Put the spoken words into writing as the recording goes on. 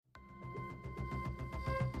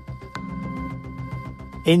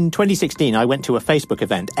In 2016, I went to a Facebook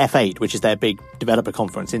event, F8, which is their big developer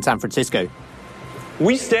conference in San Francisco.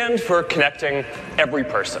 We stand for connecting every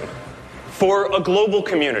person, for a global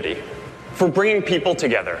community, for bringing people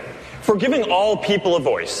together, for giving all people a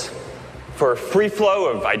voice, for a free flow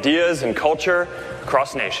of ideas and culture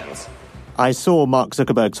across nations. I saw Mark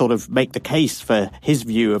Zuckerberg sort of make the case for his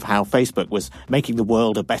view of how Facebook was making the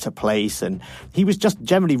world a better place, and he was just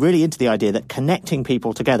generally really into the idea that connecting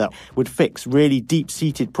people together would fix really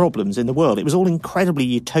deep-seated problems in the world. It was all incredibly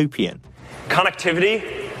utopian.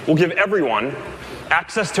 Connectivity will give everyone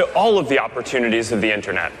access to all of the opportunities of the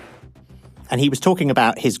internet. And he was talking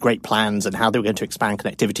about his great plans and how they were going to expand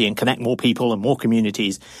connectivity and connect more people and more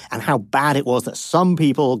communities, and how bad it was that some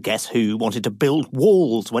people, guess who, wanted to build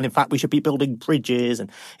walls when in fact we should be building bridges,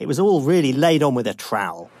 and it was all really laid on with a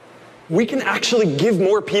trowel. We can actually give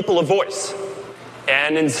more people a voice.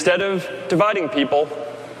 And instead of dividing people,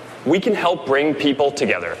 we can help bring people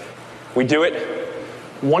together. We do it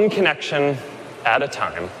one connection at a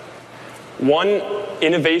time, one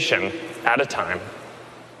innovation at a time.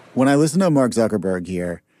 When I listen to Mark Zuckerberg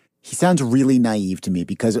here, he sounds really naive to me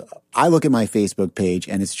because I look at my Facebook page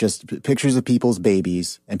and it's just pictures of people's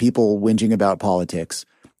babies and people whinging about politics.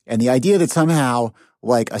 And the idea that somehow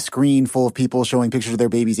like a screen full of people showing pictures of their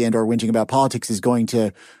babies and or whinging about politics is going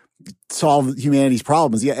to solve humanity's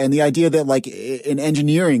problems. Yeah, and the idea that like an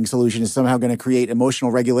engineering solution is somehow going to create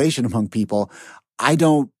emotional regulation among people, I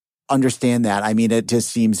don't understand that. I mean, it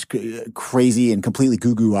just seems crazy and completely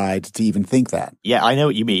goo-goo-eyed to even think that. Yeah, I know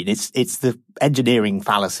what you mean. It's the engineering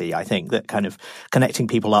fallacy, I think, that kind of connecting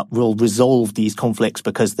people up will resolve these conflicts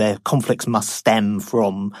because their conflicts must stem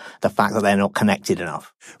from the fact that they're not connected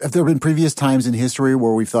enough. Have there been previous times in history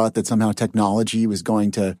where we thought that somehow technology was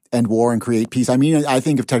going to end war and create peace? I mean, I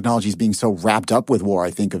think of technology as being so wrapped up with war.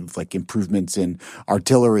 I think of like improvements in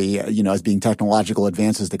artillery, as being technological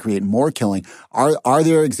advances that create more killing. Are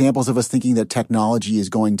there examples of us thinking that technology is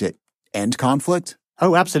going to end conflict?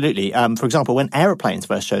 Oh, absolutely. For example, when aeroplanes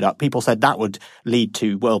first showed up, people said that would lead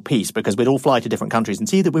to world peace because we'd all fly to different countries and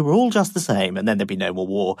see that we were all just the same, and then there'd be no more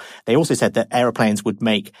war. They also said that aeroplanes would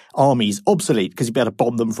make armies obsolete because you'd be able to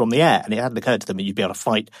bomb them from the air, and it hadn't occurred to them that you'd be able to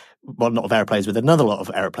fight one lot of aeroplanes with another lot of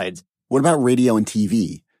aeroplanes. What about radio and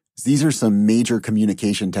TV? These are some major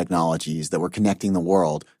communication technologies that were connecting the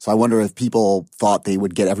world. So I wonder if people thought they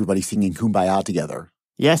would get everybody singing Kumbaya together.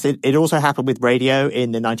 Yes, it also happened with radio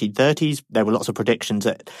in the 1930s. There were lots of predictions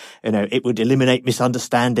that, it would eliminate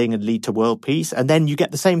misunderstanding and lead to world peace. And then you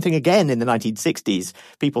get the same thing again in the 1960s.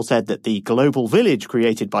 People said that the global village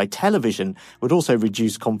created by television would also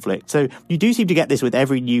reduce conflict. So you do seem to get this with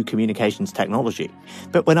every new communications technology.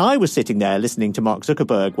 But when I was sitting there listening to Mark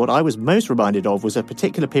Zuckerberg, what I was most reminded of was a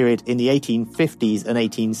particular period in the 1850s and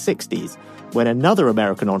 1860s when another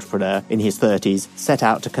American entrepreneur in his 30s set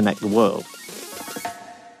out to connect the world.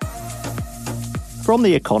 From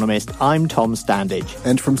The Economist, I'm Tom Standage.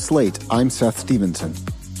 And from Slate, I'm Seth Stevenson.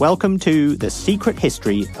 Welcome to The Secret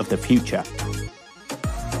History of the Future.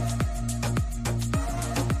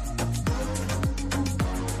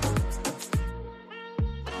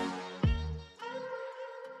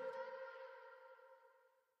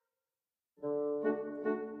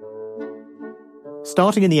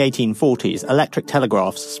 Starting in the 1840s, electric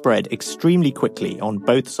telegraphs spread extremely quickly on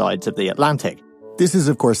both sides of the Atlantic. This is,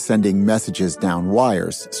 of course, sending messages down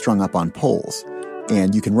wires strung up on poles.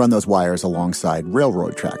 And you can run those wires alongside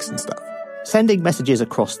railroad tracks and stuff. Sending messages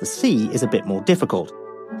across the sea is a bit more difficult.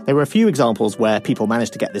 There were a few examples where people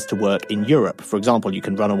managed to get this to work in Europe. For example, you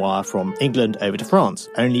can run a wire from England over to France,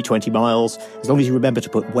 only 20 miles. As long as you remember to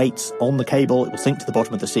put weights on the cable, it will sink to the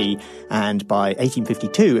bottom of the sea. And by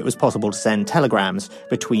 1852, it was possible to send telegrams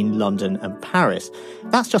between London and Paris.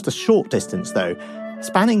 That's just a short distance, though.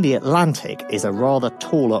 Spanning the Atlantic is a rather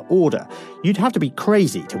taller order. You'd have to be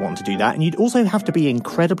crazy to want to do that, and you'd also have to be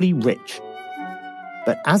incredibly rich.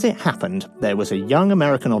 But as it happened, there was a young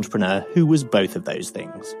American entrepreneur who was both of those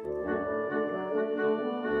things.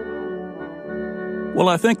 Well,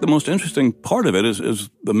 I think the most interesting part of it is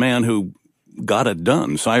the man who got it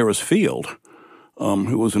done, Cyrus Field,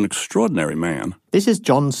 who was an extraordinary man. This is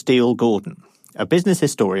John Steele Gordon, a business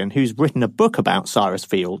historian who's written a book about Cyrus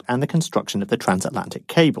Field and the construction of the transatlantic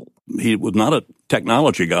cable. He was not a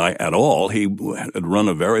technology guy at all. He had run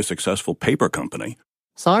a very successful paper company.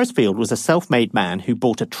 Cyrus Field was a self-made man who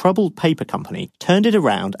bought a troubled paper company, turned it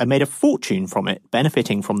around and made a fortune from it,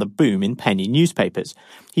 benefiting from the boom in penny newspapers.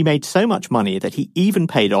 He made so much money that he even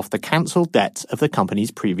paid off the cancelled debts of the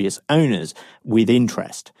company's previous owners, with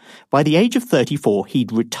interest. By the age of 34,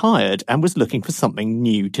 he'd retired and was looking for something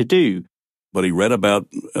new to do. But he read about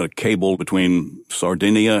a cable between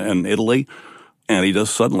Sardinia and Italy, And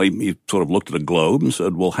he sort of looked at a globe and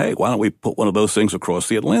said, well, hey, why don't we put one of those things across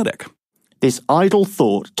the Atlantic? This idle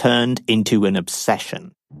thought turned into an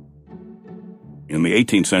obsession. In the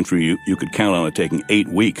 18th century, you could count on it taking 8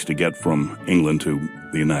 weeks to get from England to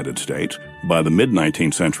the United States. By the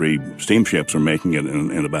mid-19th century, steamships are making it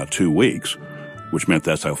in about 2 weeks, which meant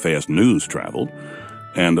that's how fast news traveled.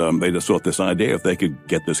 And they just thought this idea, if they could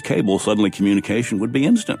get this cable, suddenly communication would be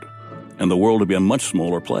instant, and the world would be a much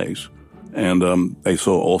smaller place. And they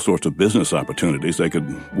saw all sorts of business opportunities.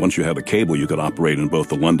 Once you had a cable, you could operate in both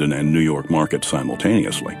the London and New York markets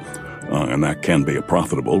simultaneously, and that can be a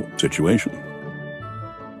profitable situation.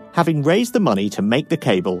 Having raised the money to make the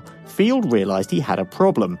cable, Field realized he had a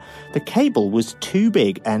problem. The cable was too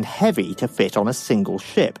big and heavy to fit on a single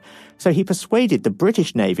ship, so he persuaded the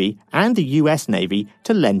British Navy and the US Navy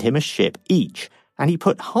to lend him a ship each, and he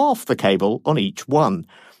put half the cable on each one.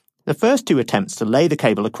 The first 2 attempts to lay the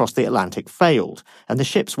cable across the Atlantic failed, and the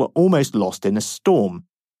ships were almost lost in a storm.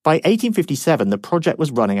 By 1857, the project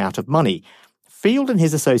was running out of money. Field and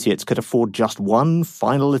his associates could afford just one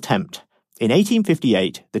final attempt. In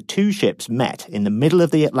 1858, the 2 ships met in the middle of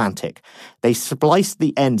the Atlantic. They spliced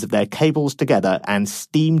the ends of their cables together and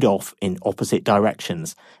steamed off in opposite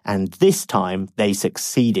directions. And this time, they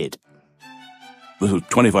succeeded. This was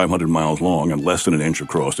 2,500 miles long and less than an inch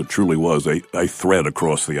across. It truly was a thread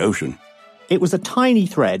across the ocean. It was a tiny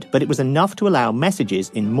thread, but it was enough to allow messages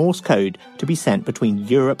in Morse code to be sent between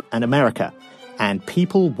Europe and America. And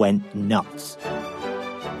people went nuts.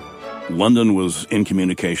 London was in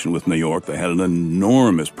communication with New York. They had an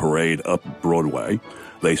enormous parade up Broadway.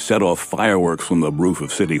 They set off fireworks from the roof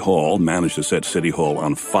of City Hall, managed to set City Hall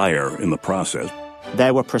on fire in the process.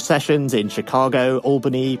 There were processions in Chicago,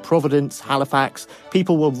 Albany, Providence, Halifax.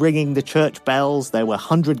 People were ringing the church bells. There were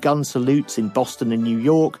 100-gun salutes in Boston and New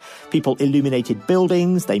York. People illuminated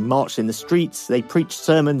buildings. They marched in the streets. They preached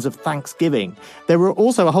sermons of thanksgiving. There were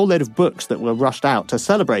also a whole load of books that were rushed out to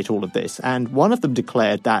celebrate all of this, and one of them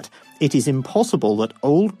declared that it is impossible that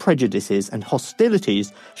old prejudices and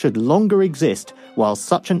hostilities should longer exist while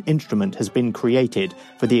such an instrument has been created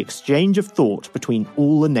for the exchange of thought between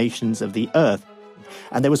all the nations of the earth.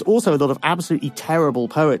 And there was also a lot of absolutely terrible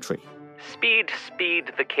poetry. Speed,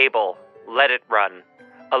 speed the cable, let it run,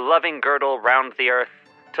 a loving girdle round the earth,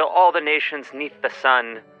 till all the nations neath the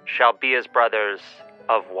sun shall be as brothers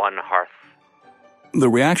of one hearth. The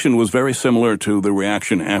reaction was very similar to the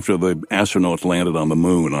reaction after the astronauts landed on the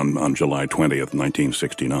moon on July 20th,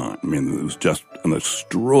 1969. I mean, it was just an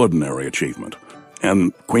extraordinary achievement.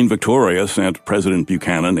 And Queen Victoria sent President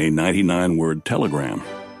Buchanan a 99-word telegram.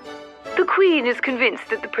 The Queen is convinced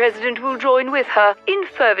that the President will join with her in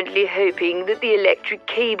fervently hoping that the electric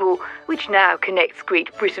cable, which now connects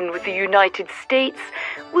Great Britain with the United States,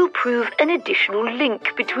 will prove an additional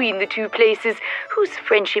link between the 2 places whose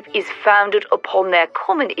friendship is founded upon their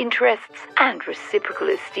common interests and reciprocal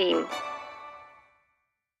esteem.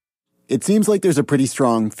 It seems like there's a pretty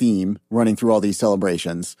strong theme running through all these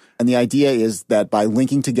celebrations, and the idea is that by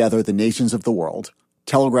linking together the nations of the world,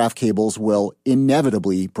 telegraph cables will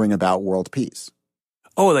inevitably bring about world peace.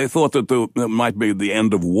 Oh, they thought that it might be the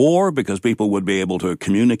end of war because people would be able to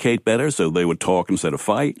communicate better, so they would talk instead of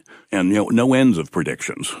fight, and no ends of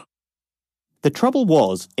predictions. The trouble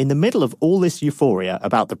was, in the middle of all this euphoria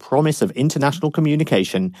about the promise of international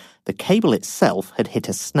communication, the cable itself had hit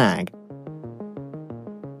a snag.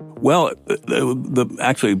 Well,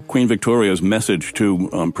 actually, Queen Victoria's message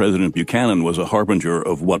to President Buchanan was a harbinger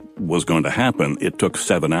of what was going to happen. It took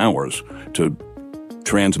 7 hours to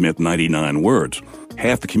transmit 99 words.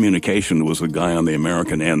 Half the communication was the guy on the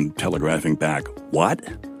American end telegraphing back, "What?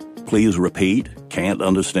 Please repeat? Can't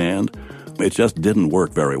understand?" It just didn't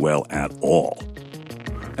work very well at all.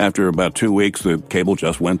 After about 2 weeks, the cable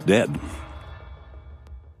just went dead.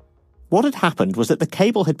 What had happened was that the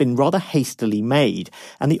cable had been rather hastily made,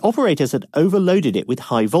 and the operators had overloaded it with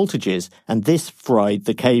high voltages, and this fried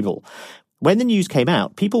the cable. When the news came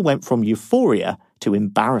out, people went from euphoria to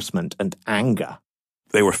embarrassment and anger.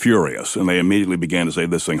 They were furious, and they immediately began to say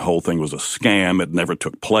this whole thing was a scam, it never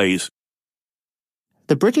took place.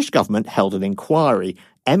 The British government held an inquiry.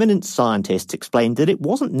 Eminent scientists explained that it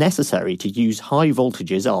wasn't necessary to use high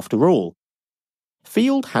voltages after all.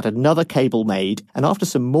 Field had another cable made, and after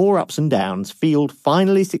some more ups and downs, Field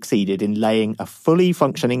finally succeeded in laying a fully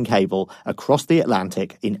functioning cable across the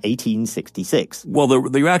Atlantic in 1866. Well, the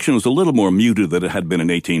reaction was a little more muted than it had been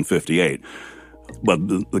in 1858. But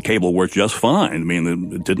the cable worked just fine. I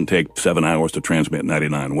mean, it didn't take 7 hours to transmit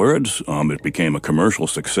 99 words. It became a commercial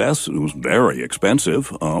success. It was very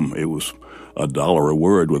expensive. It was $1 a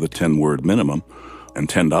word with a 10-word minimum, and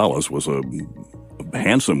 $10 was a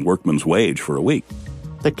handsome workman's wage for a week.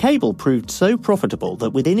 The cable proved so profitable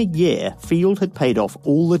that within a year, Field had paid off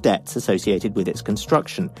all the debts associated with its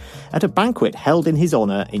construction. At a banquet held in his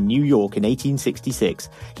honor in New York in 1866,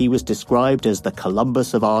 he was described as the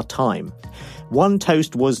Columbus of our time. One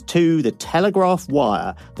toast was to the telegraph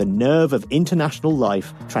wire, the nerve of international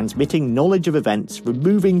life, transmitting knowledge of events,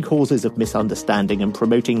 removing causes of misunderstanding, and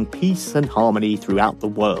promoting peace and harmony throughout the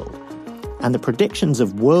world. And the predictions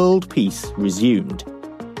of world peace resumed.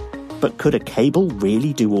 But could a cable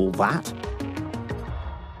really do all that?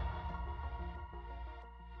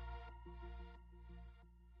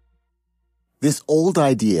 This old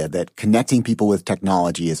idea that connecting people with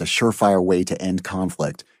technology is a surefire way to end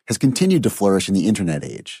conflict has continued to flourish in the internet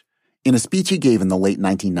age. In a speech he gave in the late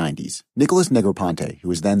 1990s, Nicholas Negroponte, who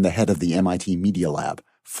was then the head of the MIT Media Lab,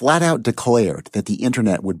 flat out declared that the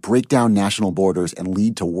internet would break down national borders and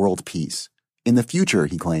lead to world peace. In the future,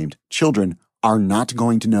 he claimed, children are not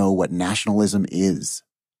going to know what nationalism is.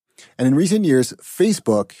 And in recent years,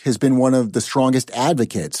 Facebook has been one of the strongest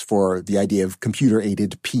advocates for the idea of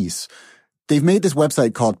computer-aided peace. They've made this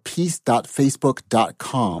website called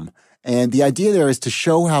peace.facebook.com, and the idea there is to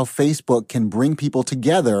show how Facebook can bring people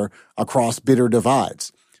together across bitter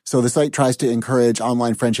divides. So the site tries to encourage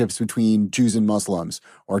online friendships between Jews and Muslims,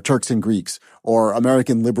 or Turks and Greeks, or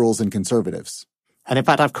American liberals and conservatives. And in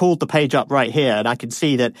fact, I've called the page up right here, and I can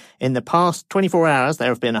see that in the past 24 hours, there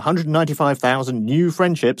have been 195,000 new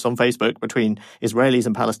friendships on Facebook between Israelis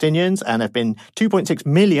and Palestinians, and there have been 2.6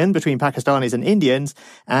 million between Pakistanis and Indians,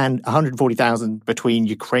 and 140,000 between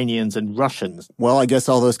Ukrainians and Russians. Well, I guess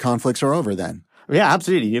all those conflicts are over then. Yeah,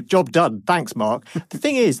 absolutely. Job done. Thanks, Mark. The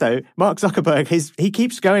thing is, though, Mark Zuckerberg, he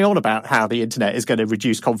keeps going on about how the internet is going to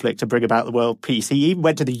reduce conflict and bring about the world peace. He even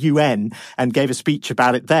went to the UN and gave a speech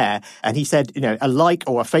about it there. And he said, a like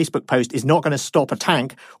or a Facebook post is not going to stop a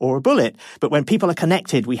tank or a bullet. But when people are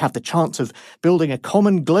connected, we have the chance of building a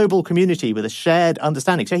common global community with a shared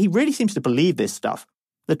understanding. So he really seems to believe this stuff.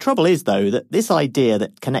 The trouble is, though, that this idea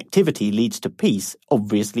that connectivity leads to peace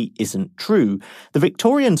obviously isn't true. The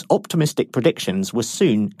Victorians' optimistic predictions were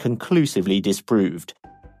soon conclusively disproved.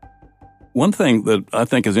 One thing that I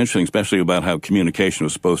think is interesting, especially about how communication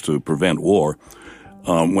was supposed to prevent war,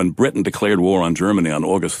 when Britain declared war on Germany on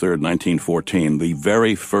August 3rd, 1914, the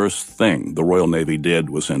very first thing the Royal Navy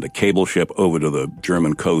did was send a cable ship over to the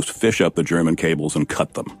German coast, fish up the German cables, and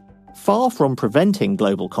cut them. Far from preventing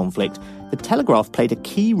global conflict, the telegraph played a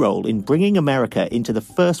key role in bringing America into the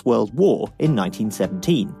First World War in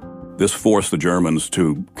 1917. This forced the Germans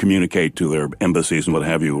to communicate to their embassies and what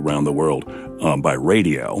have you around the world by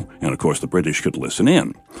radio, and of course the British could listen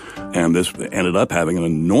in. And this ended up having an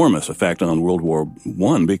enormous effect on World War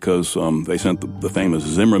I because they sent the famous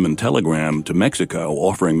Zimmerman telegram to Mexico,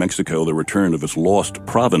 offering Mexico the return of its lost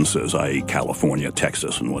provinces, i.e. California,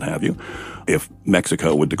 Texas, and what have you, if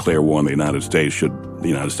Mexico would declare war on the United States should the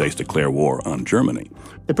United States declare war on Germany.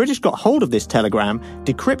 The British got hold of this telegram,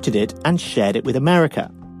 decrypted it, and shared it with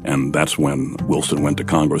America. And that's when Wilson went to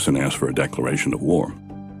Congress and asked for a declaration of war.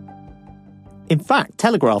 In fact,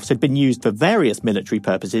 telegraphs had been used for various military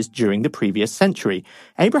purposes during the previous century.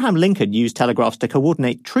 Abraham Lincoln used telegraphs to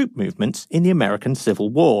coordinate troop movements in the American Civil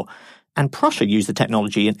War. And Prussia used the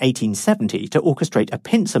technology in 1870 to orchestrate a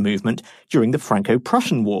pincer movement during the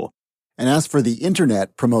Franco-Prussian War. And as for the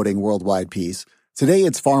internet promoting worldwide peace, today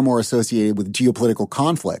it's far more associated with geopolitical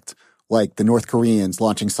conflict, like the North Koreans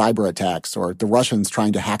launching cyber attacks or the Russians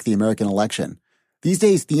trying to hack the American election. These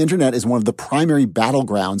days, the internet is one of the primary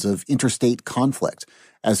battlegrounds of interstate conflict,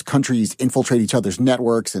 as countries infiltrate each other's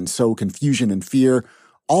networks and sow confusion and fear,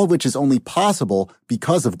 all of which is only possible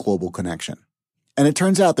because of global connection. And it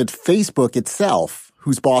turns out that Facebook itself,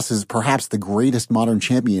 whose boss is perhaps the greatest modern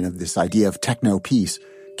champion of this idea of techno-peace,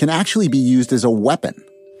 can actually be used as a weapon.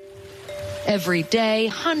 Every day,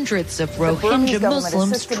 hundreds of Rohingya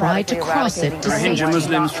Muslims try to cross it. Rohingya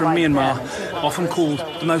Muslims from Myanmar, often called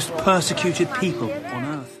the most persecuted people on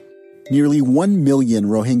earth. Nearly 1 million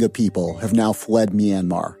Rohingya people have now fled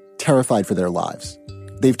Myanmar, terrified for their lives.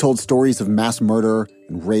 They've told stories of mass murder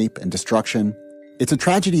and rape and destruction. It's a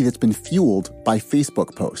tragedy that's been fueled by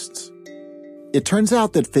Facebook posts. It turns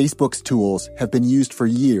out that Facebook's tools have been used for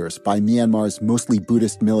years by Myanmar's mostly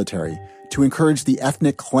Buddhist military to encourage the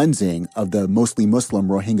ethnic cleansing of the mostly Muslim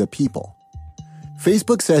Rohingya people.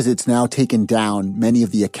 Facebook says it's now taken down many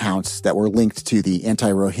of the accounts that were linked to the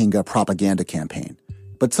anti-Rohingya propaganda campaign.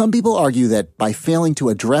 But some people argue that by failing to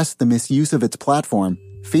address the misuse of its platform,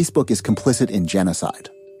 Facebook is complicit in genocide.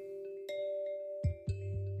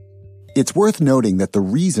 It's worth noting that the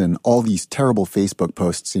reason all these terrible Facebook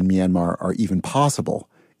posts in Myanmar are even possible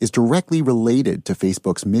is directly related to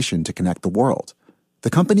Facebook's mission to connect the world. The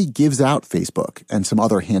company gives out Facebook and some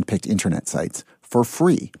other hand-picked internet sites for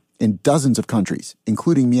free in dozens of countries,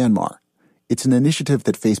 including Myanmar. It's an initiative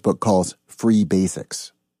that Facebook calls Free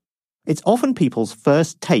Basics. It's often people's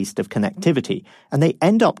first taste of connectivity, and they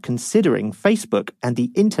end up considering Facebook and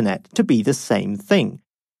the internet to be the same thing.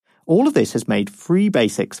 All of this has made Free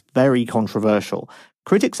Basics very controversial.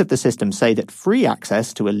 Critics of the system say that free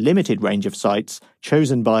access to a limited range of sites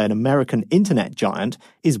chosen by an American internet giant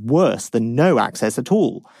is worse than no access at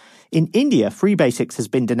all. In India, Free Basics has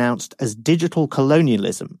been denounced as digital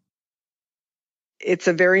colonialism. It's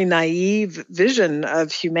a very naive vision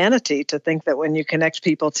of humanity to think that when you connect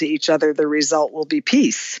people to each other, the result will be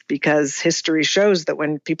peace, because history shows that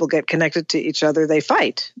when people get connected to each other, they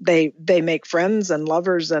fight. They make friends and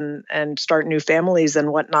lovers and start new families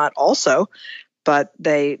and whatnot also, but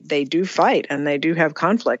they do fight and they do have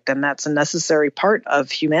conflict, and that's a necessary part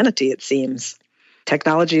of humanity, it seems.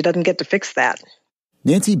 Technology doesn't get to fix that.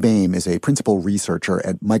 Nancy Baim is a principal researcher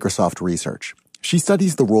at Microsoft Research. She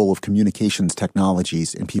studies the role of communications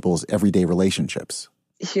technologies in people's everyday relationships.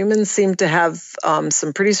 Humans seem to have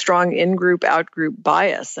some pretty strong in-group, out-group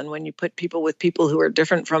bias. And when you put people with people who are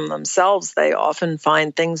different from themselves, they often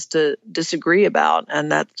find things to disagree about.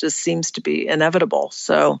 And that just seems to be inevitable.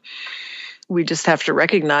 So we just have to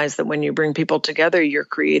recognize that when you bring people together, you're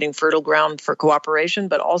creating fertile ground for cooperation,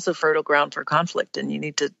 but also fertile ground for conflict. And you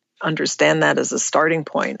need to understand that as a starting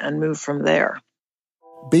point and move from there.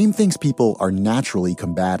 Bain thinks people are naturally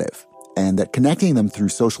combative, and that connecting them through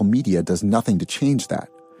social media does nothing to change that.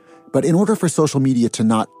 But in order for social media to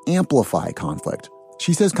not amplify conflict,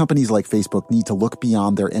 she says companies like Facebook need to look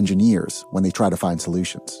beyond their engineers when they try to find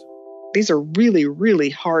solutions. These are really,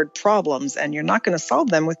 really hard problems, and you're not going to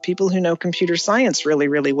solve them with people who know computer science really,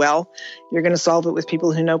 really well. You're going to solve it with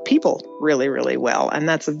people who know people really, really well, and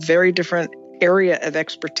that's a very different area of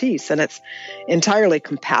expertise, and it's entirely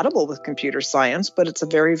compatible with computer science, but it's a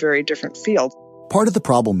very, very different field. Part of the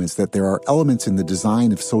problem is that there are elements in the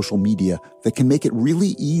design of social media that can make it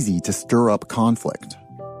really easy to stir up conflict.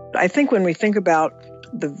 I think when we think about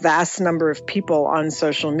the vast number of people on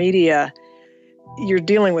social media, you're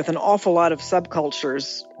dealing with an awful lot of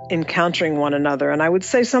subcultures encountering one another. And I would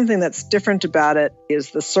say something that's different about it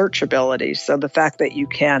is the search ability. So the fact that you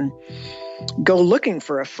can go looking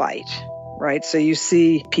for a fight, right? So you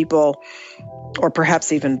see people, or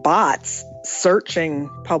perhaps even bots, searching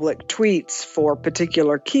public tweets for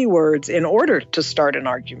particular keywords in order to start an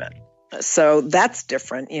argument. So that's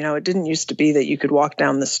different. You know, it didn't used to be that you could walk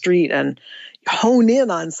down the street and hone in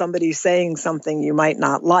on somebody saying something you might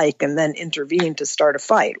not like and then intervene to start a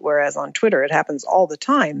fight. Whereas on Twitter, it happens all the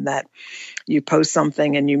time that you post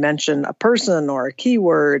something and you mention a person or a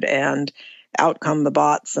keyword, and out come the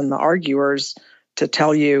bots and the arguers to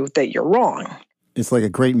tell you that you're wrong. It's like a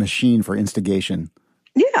great machine for instigation.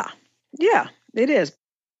 Yeah, it is.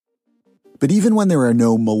 But even when there are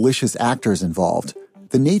no malicious actors involved,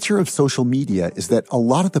 the nature of social media is that a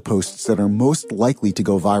lot of the posts that are most likely to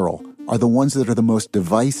go viral are the ones that are the most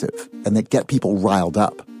divisive and that get people riled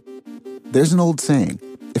up. There's an old saying,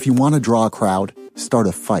 if you want to draw a crowd, start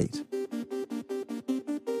a fight.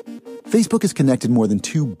 Facebook has connected more than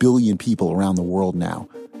 2 billion people around the world now.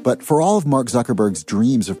 But for all of Mark Zuckerberg's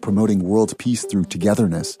dreams of promoting world peace through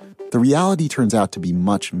togetherness, the reality turns out to be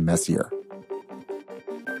much messier.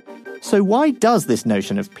 So why does this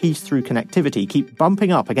notion of peace through connectivity keep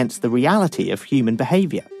bumping up against the reality of human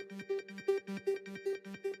behavior?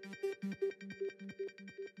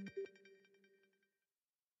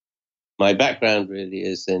 My background really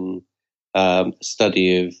is in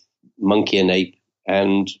study of monkey and ape,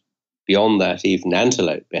 and beyond that, even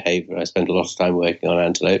antelope behavior. I spent a lot of time working on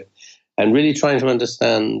antelope and really trying to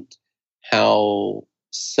understand how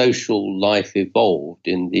social life evolved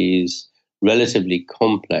in these relatively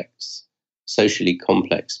complex, socially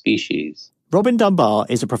complex species. Robin Dunbar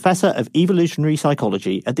is a professor of evolutionary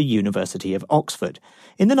psychology at the University of Oxford.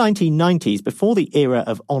 In the 1990s, before the era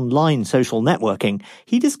of online social networking,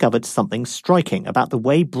 he discovered something striking about the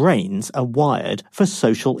way brains are wired for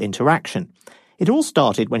social interaction. It all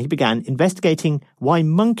started when he began investigating why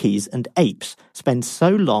monkeys and apes spend so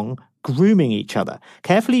long grooming each other,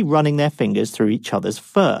 carefully running their fingers through each other's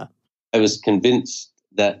fur. I was convinced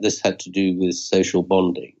that this had to do with social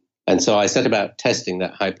bonding. And so I set about testing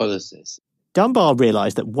that hypothesis. Dunbar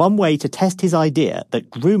realized that one way to test his idea that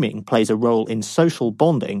grooming plays a role in social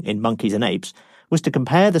bonding in monkeys and apes was to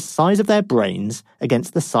compare the size of their brains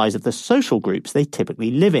against the size of the social groups they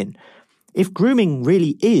typically live in. If grooming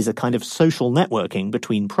really is a kind of social networking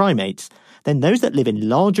between primates, then those that live in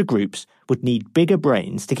larger groups would need bigger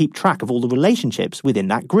brains to keep track of all the relationships within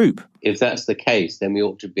that group. If that's the case, then we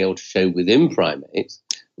ought to be able to show within primates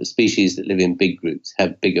the species that live in big groups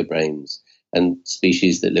have bigger brains and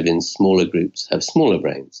species that live in smaller groups have smaller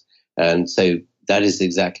brains. And so that is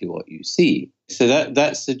exactly what you see. So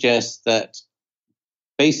that suggests that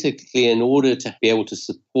basically in order to be able to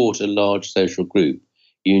support a large social group,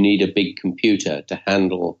 you need a big computer to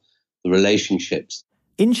handle the relationships.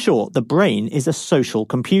 In short, the brain is a social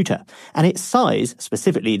computer, and its size,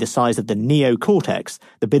 specifically the size of the neocortex,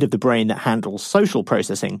 the bit of the brain that handles social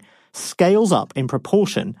processing, scales up in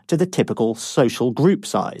proportion to the typical social group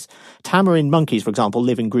size. Tamarin monkeys, for example,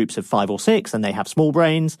 live in groups of 5 or 6 and they have small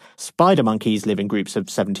brains. Spider monkeys live in groups of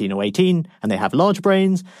 17 or 18 and they have large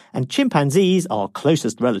brains. And chimpanzees, our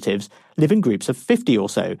closest relatives, live in groups of 50 or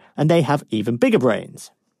so and they have even bigger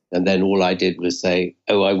brains. And then all I did was say,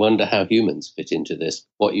 I wonder how humans fit into this.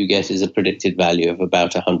 What you get is a predicted value of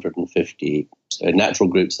about 150, so a natural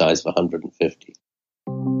group size of 150.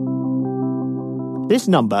 This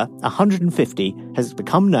number, 150, has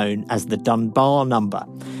become known as the Dunbar number.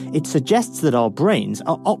 It suggests that our brains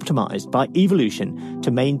are optimized by evolution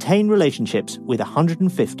to maintain relationships with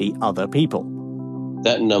 150 other people.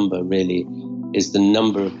 That number really is the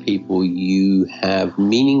number of people you have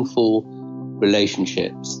meaningful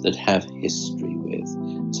relationships that have history with.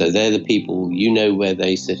 So they're the people, you know where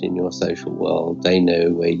they sit in your social world, they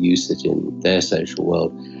know where you sit in their social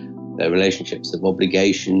world. Their relationships of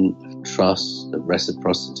obligation, of trust, of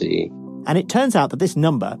reciprocity. And it turns out that this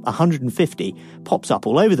number, 150, pops up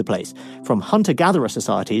all over the place, from hunter-gatherer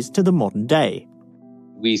societies to the modern day.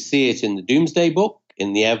 We see it in the Doomsday Book,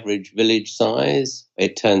 in the average village size.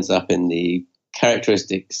 It turns up in the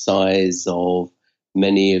characteristic size of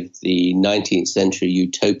many of the 19th century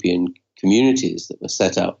utopian communities that were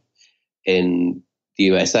set up in the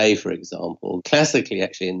USA, for example. Classically,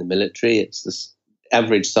 actually, in the military, it's the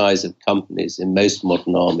average size of companies in most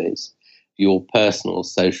modern armies. Your personal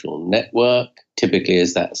social network typically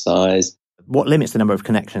is that size. What limits the number of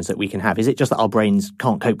connections that we can have? Is it just that our brains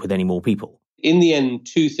can't cope with any more people? In the end,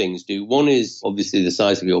 two things do. One is obviously the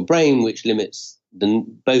size of your brain, which limits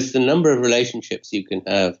both the number of relationships you can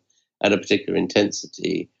have at a particular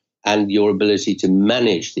intensity and your ability to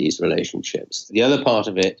manage these relationships. The other part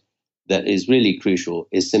of it that is really crucial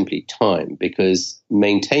is simply time, because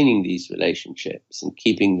maintaining these relationships and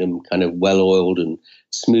keeping them kind of well-oiled and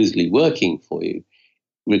smoothly working for you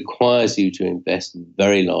requires you to invest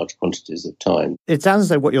very large quantities of time. It sounds as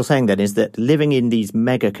though what you're saying then is that living in these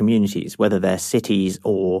mega communities, whether they're cities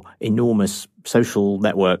or enormous social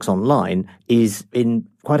networks online, is in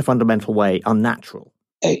quite a fundamental way unnatural.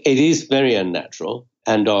 It is very unnatural.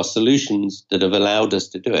 And our solutions that have allowed us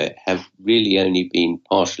to do it have really only been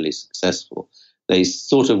partially successful. They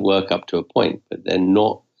sort of work up to a point, but they're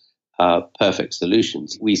not perfect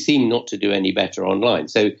solutions. We seem not to do any better online.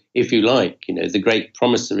 So if you like, the great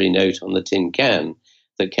promissory note on the tin can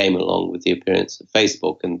that came along with the appearance of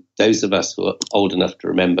Facebook, and those of us who are old enough to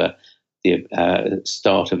remember the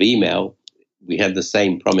start of email, we had the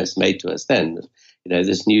same promise made to us then.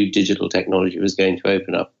 This new digital technology was going to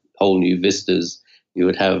open up whole new vistas. You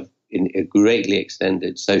would have a greatly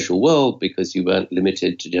extended social world because you weren't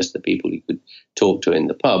limited to just the people you could talk to in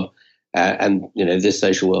the pub. And this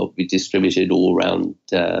social world would be distributed all around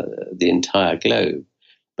the entire globe.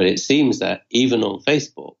 But it seems that even on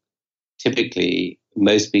Facebook, typically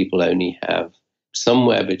most people only have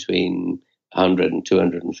somewhere between 100 and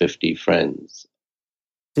 250 friends.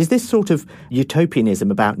 Is this sort of utopianism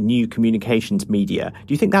about new communications media,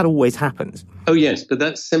 do you think that always happens? Oh, yes, but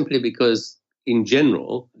that's simply because in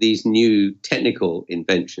general, these new technical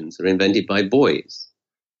inventions are invented by boys.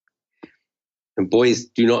 And boys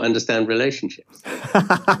do not understand relationships.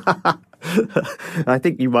 I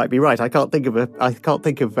think you might be right. I can't think of.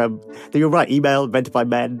 You're right. Email invented by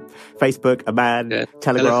men, Facebook a man, yeah.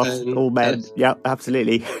 Telegraph all men. Yes. Yeah,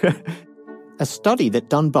 absolutely. A study that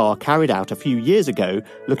Dunbar carried out a few years ago,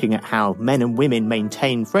 looking at how men and women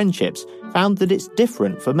maintain friendships, found that it's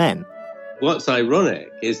different for men. What's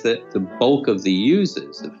ironic is that the bulk of the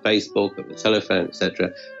users of Facebook, of the telephone,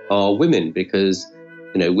 etc., are women, because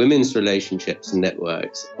women's relationships and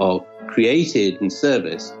networks are created and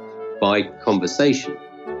serviced by conversation.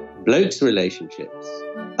 Blokes' relationships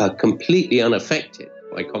are completely unaffected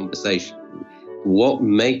by conversation. What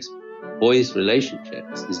makes boys'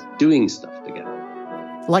 relationships is doing stuff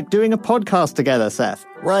together. Like doing a podcast together, Seth.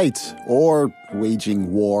 Right, or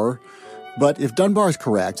waging war. But if Dunbar is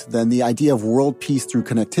correct, then the idea of world peace through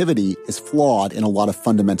connectivity is flawed in a lot of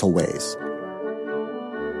fundamental ways.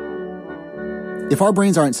 If our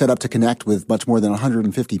brains aren't set up to connect with much more than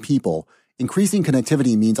 150 people, Increasing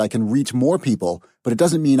connectivity means I can reach more people, but it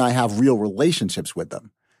doesn't mean I have real relationships with them.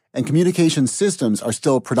 And communication systems are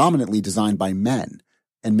still predominantly designed by men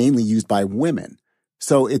and mainly used by women.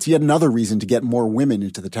 So it's yet another reason to get more women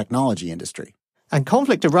into the technology industry. And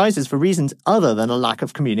conflict arises for reasons other than a lack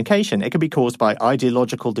of communication. It can be caused by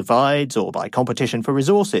ideological divides or by competition for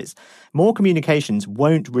resources. More communications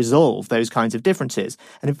won't resolve those kinds of differences,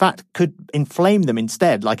 and in fact could inflame them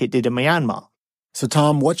instead, like it did in Myanmar. So,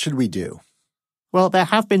 Tom, what should we do? Well, there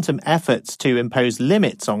have been some efforts to impose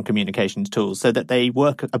limits on communications tools so that they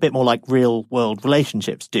work a bit more like real-world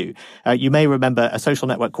relationships do. You may remember a social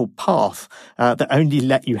network called Path that only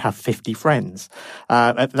let you have 50 friends.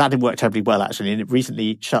 That didn't work terribly well, actually, and it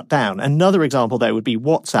recently shut down. Another example, though, would be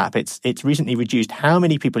WhatsApp. It's recently reduced how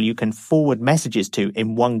many people you can forward messages to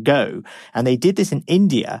in one go. And they did this in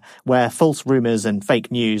India, where false rumors and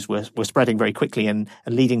fake news were spreading very quickly and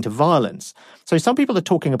leading to violence. So some people are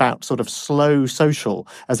talking about sort of slow social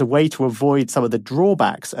as a way to avoid some of the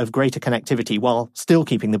drawbacks of greater connectivity while still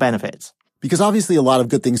keeping the benefits. Because obviously a lot of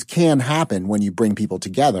good things can happen when you bring people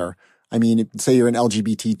together. I mean, say you're an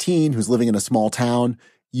LGBT teen who's living in a small town,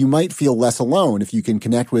 you might feel less alone if you can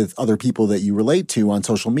connect with other people that you relate to on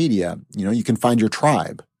social media. You know, you can find your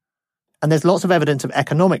tribe. And there's lots of evidence of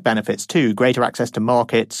economic benefits too, greater access to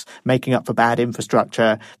markets, making up for bad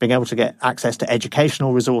infrastructure, being able to get access to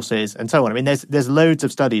educational resources, and so on. I mean, there's loads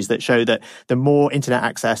of studies that show that the more internet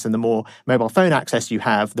access and the more mobile phone access you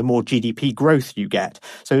have, the more GDP growth you get.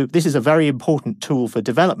 So this is a very important tool for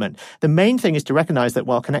development. The main thing is to recognize that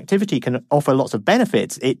while connectivity can offer lots of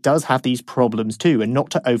benefits, it does have these problems too, and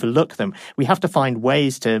not to overlook them. We have to find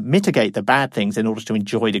ways to mitigate the bad things in order to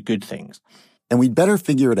enjoy the good things. And we'd better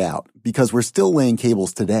figure it out, because we're still laying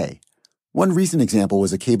cables today. One recent example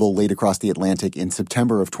was a cable laid across the Atlantic in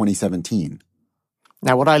September of 2017.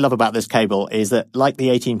 Now, what I love about this cable is that, like the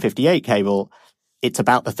 1858 cable, it's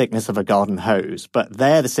about the thickness of a garden hose. But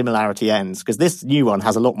there the similarity ends, because this new one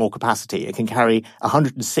has a lot more capacity. It can carry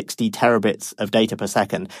 160 terabits of data per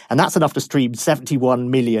second, and that's enough to stream 71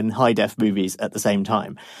 million high-def movies at the same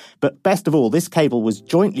time. But best of all, this cable was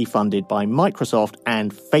jointly funded by Microsoft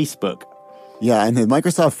and Facebook. Yeah, and the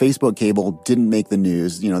Microsoft Facebook cable didn't make the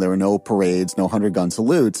news. You know, there were no parades, no 100-gun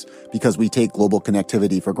salutes, because we take global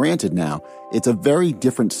connectivity for granted now. It's a very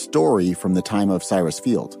different story from the time of Cyrus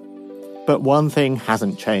Field. But one thing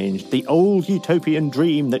hasn't changed. The old utopian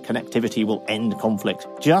dream that connectivity will end conflict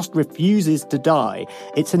just refuses to die.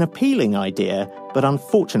 It's an appealing idea, but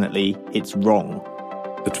unfortunately, it's wrong.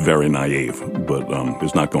 It's very naive, but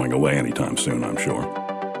it's not going away anytime soon, I'm sure.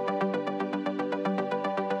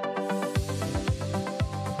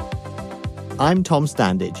 I'm Tom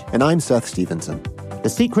Standage. And I'm Seth Stevenson. The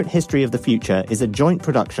Secret History of the Future is a joint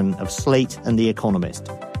production of Slate and The Economist.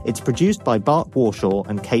 It's produced by Bart Warshaw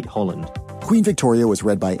and Kate Holland. Queen Victoria was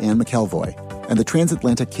read by Anne McElvoy, and the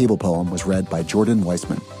Transatlantic Cable Poem was read by Jordan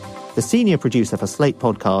Weissman. The senior producer for Slate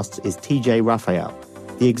Podcasts is TJ Raphael.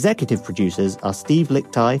 The executive producers are Steve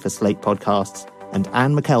Lickteig for Slate Podcasts and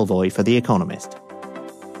Anne McElvoy for The Economist.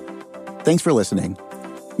 Thanks for listening.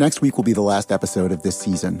 Next week will be the last episode of this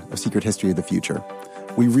season of Secret History of the Future.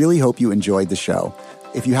 We really hope you enjoyed the show.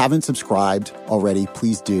 If you haven't subscribed already,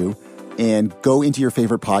 please do. And go into your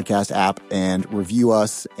favorite podcast app and review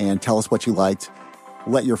us and tell us what you liked.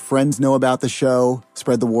 Let your friends know about the show.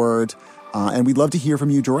 Spread the word. And we'd love to hear from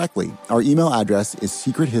you directly. Our email address is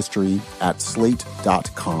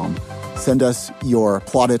secrethistory@slate.com. Send us your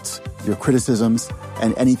plaudits, your criticisms,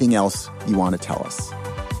 and anything else you want to tell us.